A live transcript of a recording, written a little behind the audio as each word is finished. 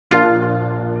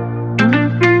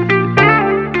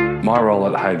My role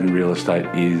at Hayden Real Estate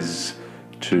is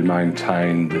to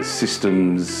maintain the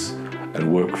systems and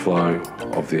workflow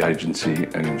of the agency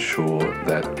and ensure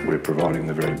that we're providing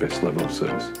the very best level of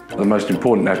service. The most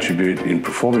important attribute in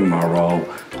performing my role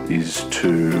is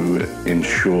to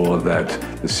ensure that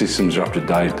the systems are up to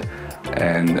date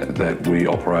and that we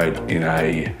operate in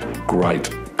a great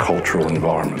cultural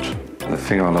environment. The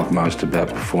thing I love most about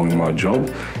performing my job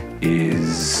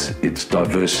is its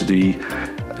diversity,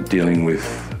 dealing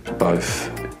with both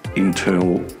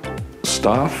internal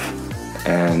staff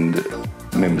and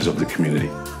members of the community.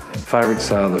 Favourite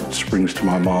sale that springs to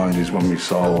my mind is when we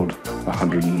sold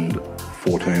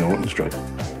 114 Orton Street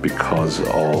because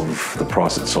of the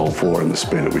price it sold for and the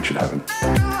speed at which it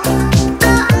happened.